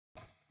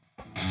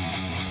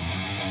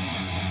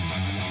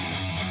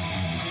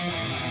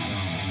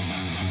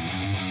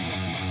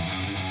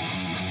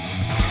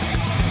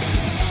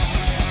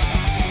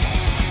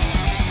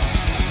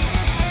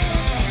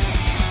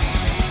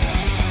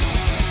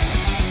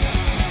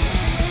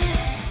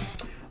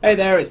Hey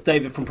there, it's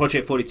David from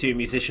Project 42,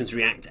 Musicians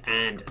React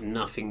and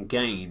Nothing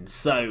Gained.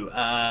 So,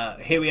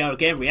 here we are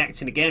again,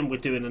 reacting again. We're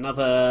doing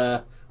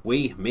another,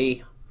 I'm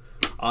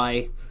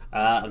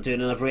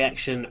doing another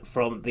reaction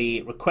from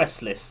the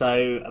request list.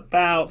 So,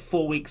 about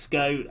 4 weeks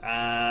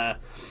ago,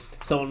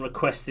 someone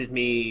requested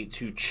me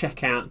to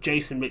check out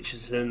Jason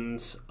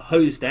Richardson's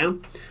Hose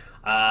Down.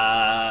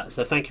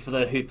 So thank you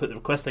for who put the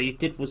request.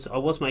 I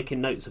was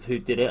making notes of who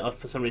did it.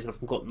 For some reason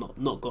I've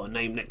not got a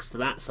name next to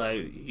that, so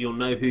you'll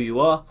know who you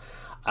are.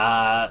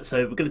 So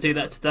we're going to do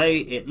that today.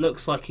 It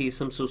looks like he's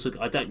some sort of,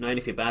 I don't know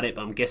anything about it,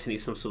 but I'm guessing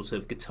he's some sort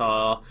of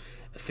guitar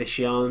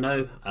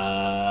aficionado.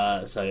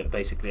 So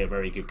basically a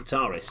very good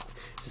guitarist.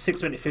 It's a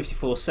 6 minute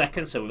 54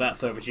 seconds, so without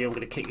further ado I'm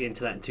going to kick you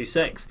into that in 2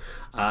 secs.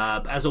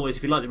 As always,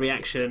 if you like the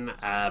reaction,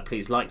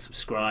 please like,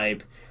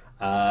 subscribe,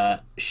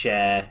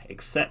 share,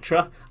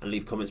 etc., and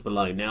leave comments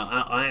below. Now,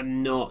 I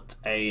am not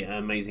an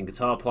amazing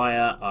guitar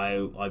player.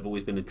 I've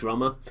always been a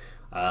drummer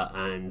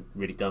and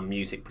really done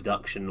music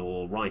production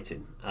or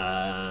writing.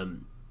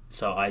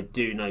 So I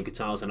do know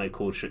guitars, I know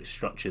chord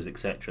structures,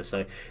 etc.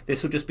 So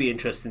this will just be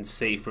interesting to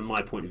see from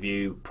my point of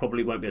view.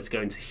 Probably won't be able to go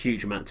into a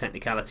huge amount of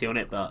technicality on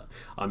it, but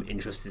I'm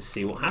interested to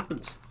see what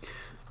happens.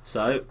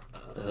 So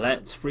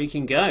let's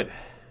freaking go.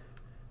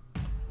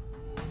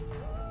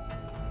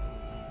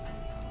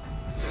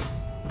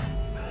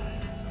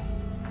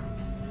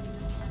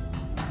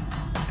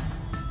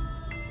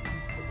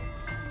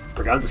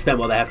 I can understand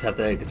why they have to have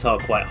the guitar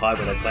quite high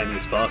when they're playing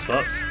these fast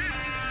parts.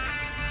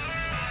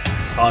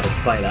 It's harder to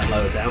play that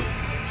lower down.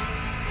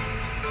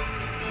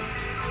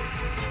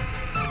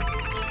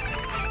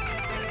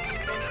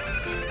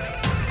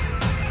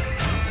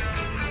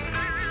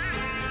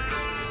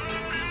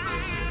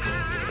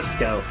 A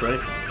scale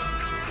through.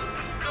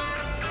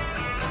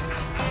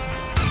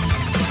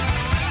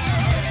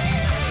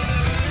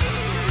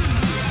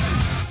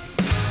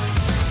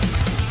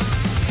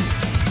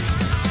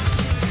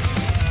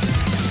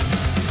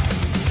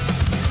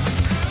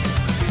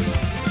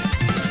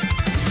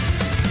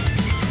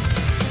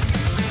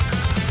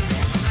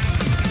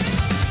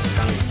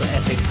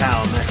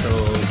 Power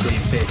metal,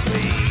 Dream Theatre,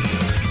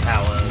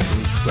 power,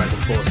 Dragon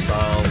Force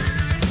style,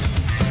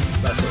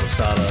 that sort of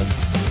style of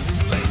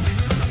range.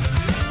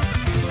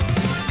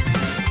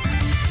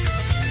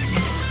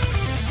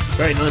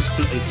 Very nice,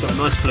 it's got a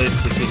nice flow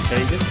between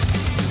changes.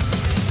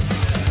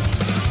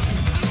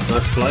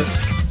 Nice flow.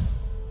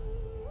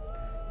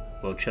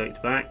 Well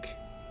choked back.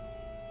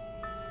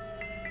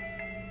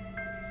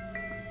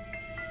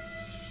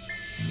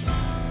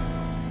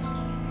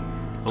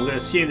 I'm going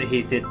to assume that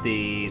he did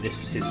this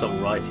was his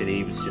songwriting,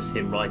 he was just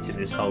him writing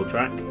this whole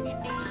track.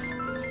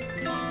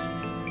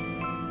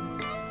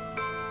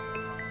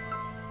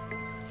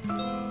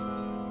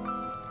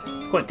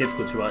 It's quite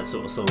difficult to write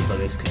sort of songs like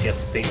this because you have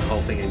to think the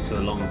whole thing into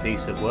a long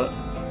piece of work.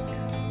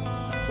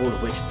 All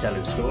of which are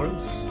telling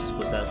stories.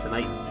 Was that an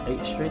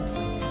 8 string?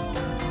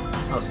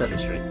 Oh, 7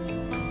 string.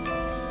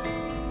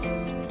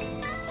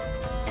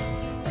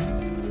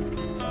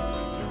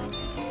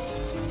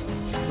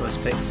 Nice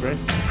pick through.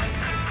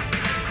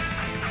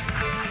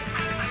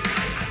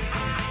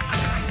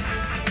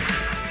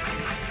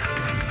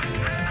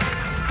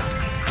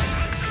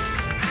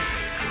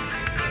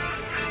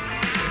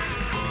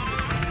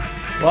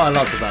 What I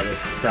loved about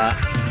this is that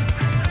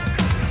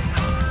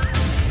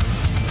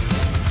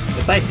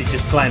they're basically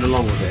just playing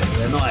along with it.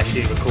 They're not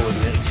actually recording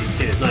it. You can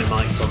see there's no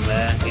mics on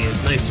there.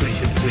 There's no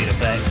switching between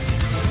effects.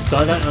 So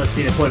I don't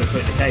see the point of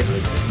putting the cable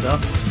into the guitar.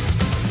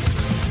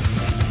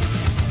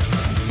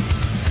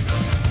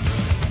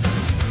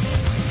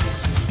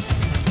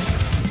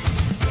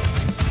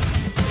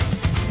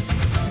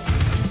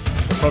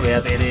 They'll probably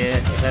have it in here.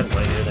 If they haven't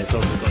got it in here, they've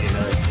probably got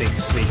a big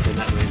speaker in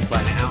that room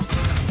playing it out.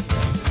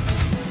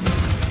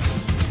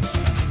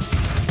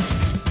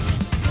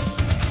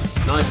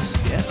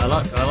 Nice, yeah, I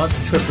like the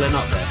tripling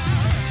up there.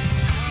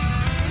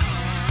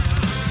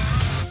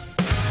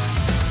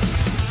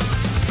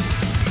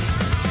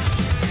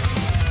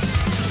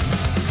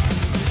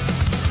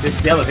 This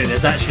is the other thing,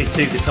 there's actually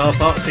 2 guitar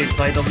parts being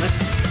played on this.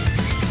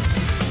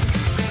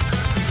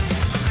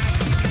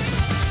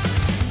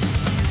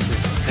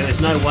 There is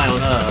no way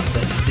on earth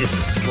that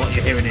what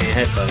you're hearing in your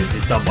headphones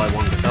is done by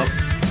one guitar.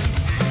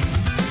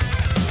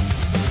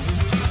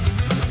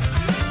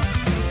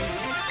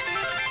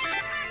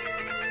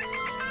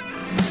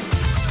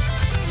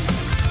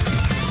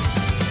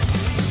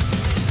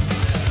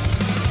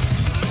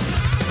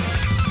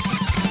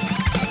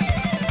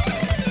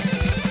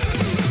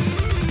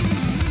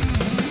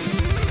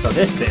 So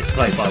this bit's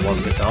played by one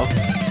guitar.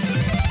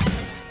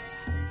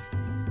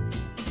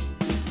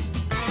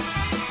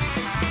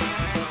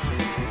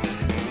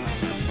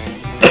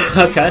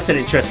 Okay, that's an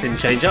interesting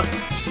change up.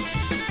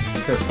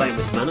 They're playing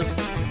with some manners.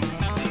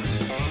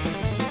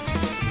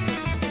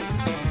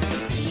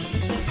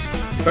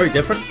 Very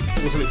different.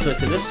 Wasn't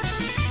expecting this.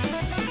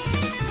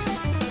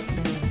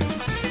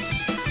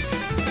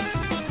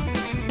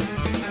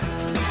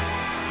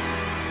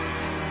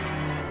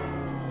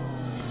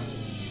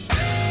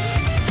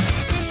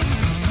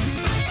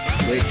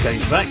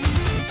 Change back.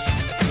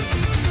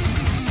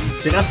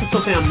 See, that's the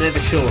sort of thing I'm never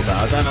sure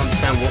about. I don't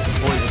understand what the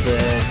point of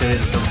doing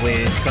some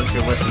weird country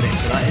and western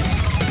mix to that is,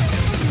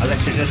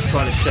 unless you're just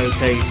trying to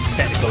showcase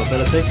technical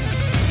ability.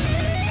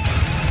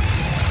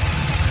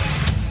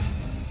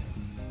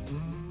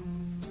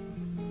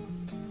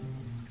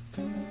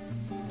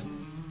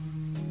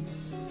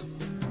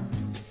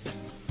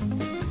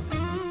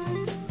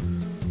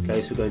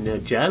 Okay, so we're going now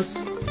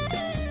jazz.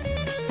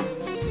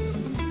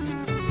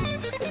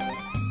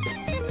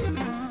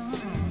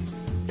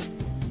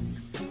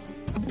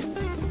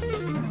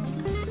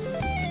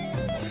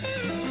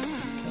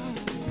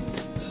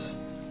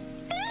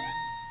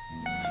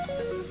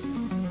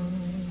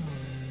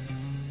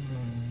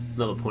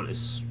 Another point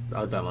is,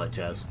 I don't like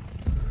jazz.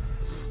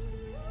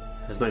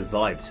 There's no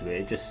vibe to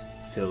it, it just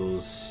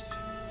feels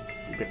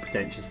a bit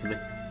pretentious to me.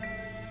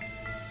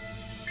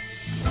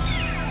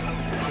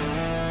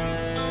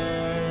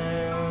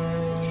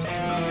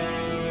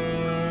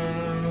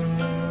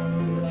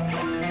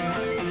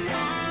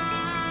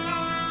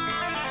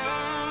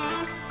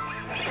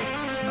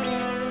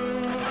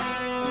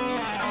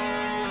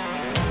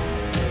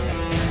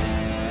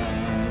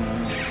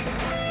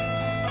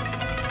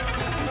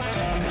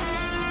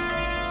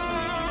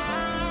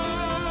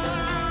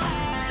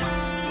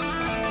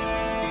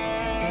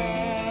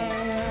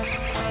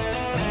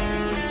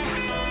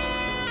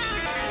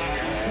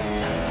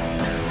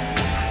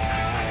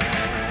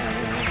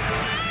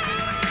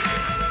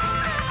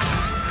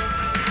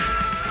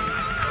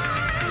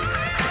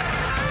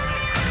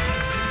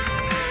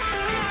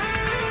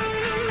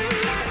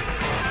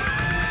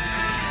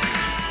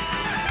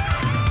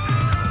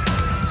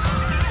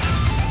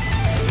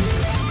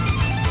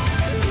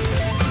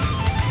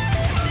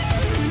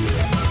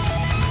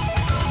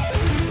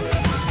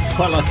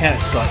 Quite like how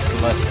it's like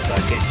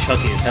getting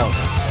chuggy as hell.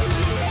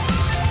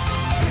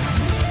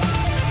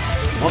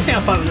 One thing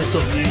I find with this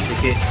sort of music,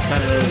 it's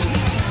kind of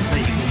something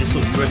you can just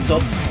sort of drift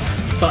off.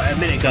 It's like a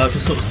minute ago I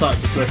just sort of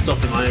started to drift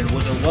off in my own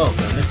little world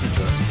and listening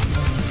to it.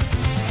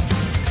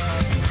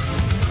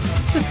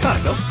 Just kind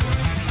of cool.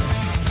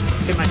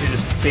 I can imagine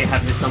just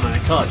having this on in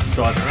a car, just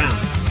driving around.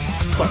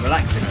 It's quite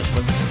relaxing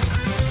actually.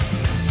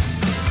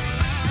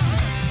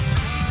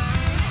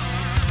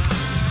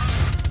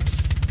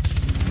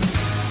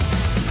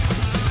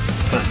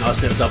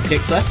 Nice little double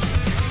kicks there.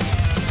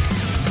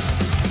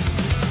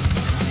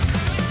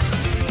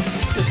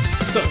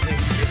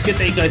 It's good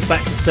that he goes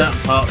back to certain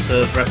parts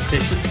of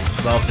repetition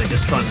rather than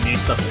just trying new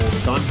stuff all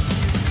the time.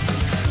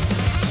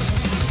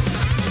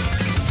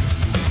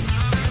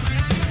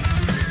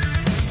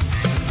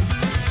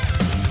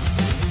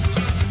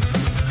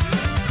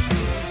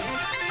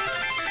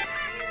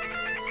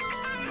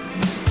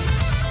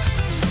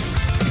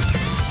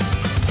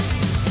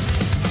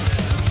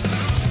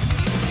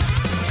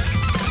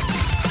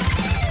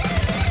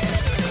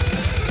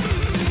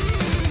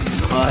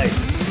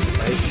 Nice.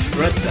 They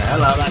shred the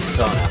hell out of that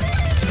guitar now.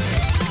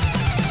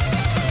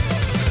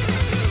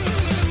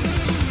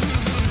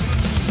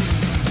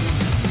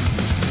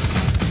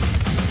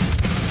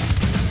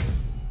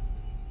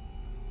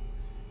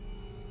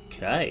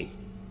 Okay.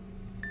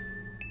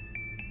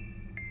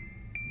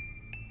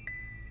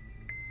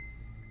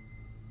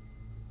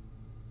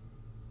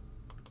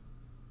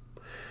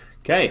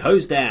 Okay,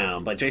 Hose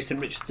Down by Jason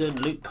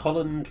Richardson, Luke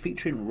Holland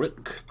featuring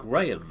Rick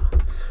Graham.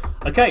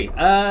 Okay,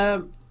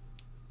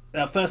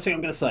 first thing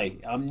I'm going to say,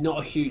 I'm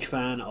not a huge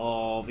fan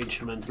of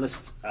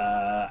instrumentalist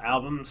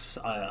albums.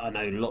 I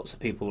know lots of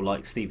people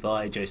like Steve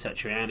Vai, Joe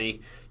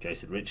Satriani,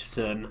 Jason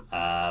Richardson,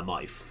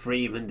 Marty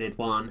Freeman did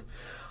one.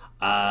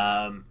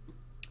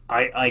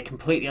 I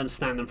completely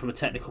understand them from a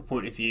technical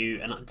point of view,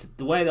 and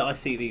the way that I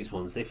see these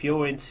ones, if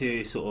you're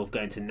into sort of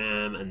going to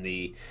NAMM and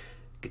the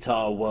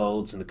guitar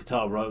worlds and the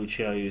guitar road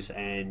shows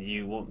and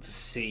you want to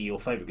see your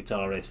favourite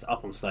guitarist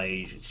up on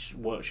stage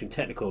watching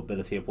technical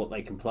ability of what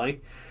they can play,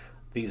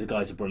 these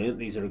guys are brilliant.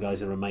 These are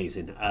guys that are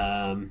amazing.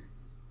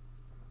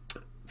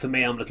 For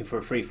me, I'm looking for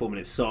a 3-4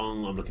 minute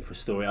song. I'm looking for a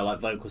story. I like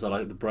vocals. I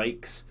like the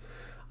breaks.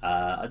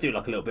 I do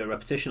like a little bit of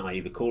repetition, i.e.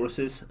 the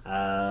choruses.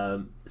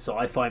 So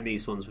I find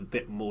these ones a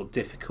bit more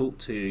difficult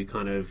to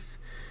kind of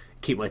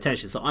keep my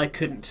attention. So I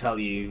couldn't tell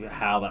you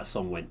how that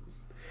song went,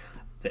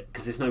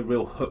 because there's no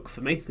real hook for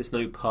me. There's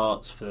no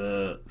parts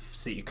so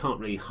you can't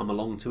really hum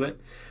along to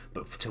it.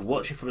 But to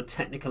watch it from a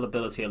technical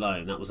ability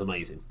alone, that was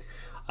amazing.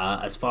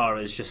 As far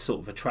as just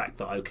sort of a track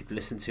that I could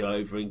listen to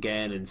over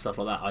again and stuff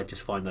like that, I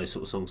just find those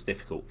sort of songs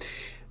difficult.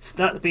 So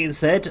that being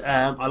said,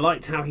 I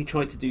liked how he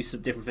tried to do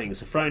some different things.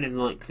 So throwing in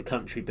like the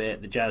country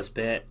bit, the jazz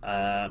bit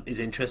is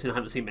interesting. I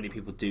haven't seen many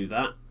people do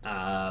that,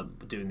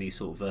 doing these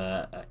sort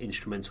of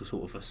instrumental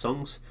sort of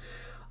songs.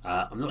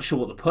 I'm not sure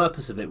what the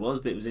purpose of it was,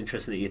 but it was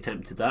interesting that he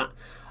attempted that.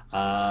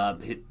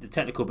 The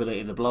technical ability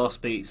in the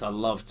blast beats, I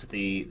loved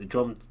the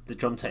drum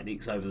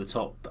techniques over the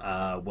top,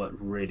 worked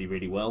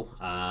really well.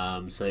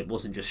 So it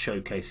wasn't just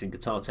showcasing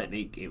guitar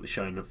technique, it was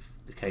showing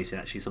the case in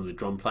actually some of the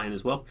drum playing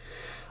as well.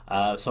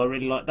 So I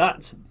really like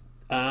that.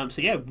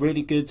 So yeah,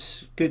 really good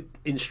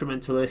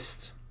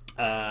instrumentalist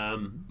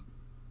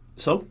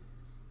song.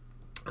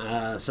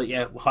 So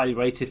yeah, highly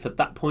rated for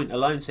that point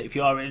alone. So if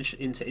you are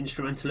into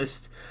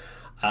instrumentalists,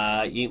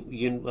 was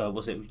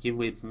it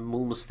Yngwie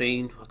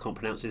Malmsteen? I can't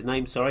pronounce his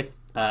name, sorry.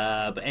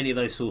 But any of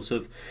those sorts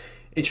of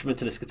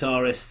instrumentalist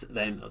guitarists,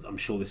 then I'm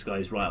sure this guy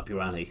is right up your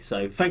alley.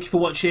 So thank you for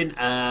watching.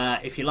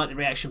 If you like the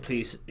reaction,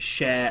 please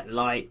share,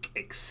 like,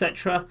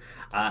 etc.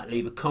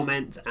 Leave a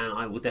comment, and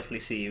I will definitely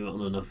see you on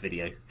another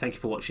video. Thank you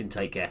for watching.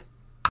 Take care.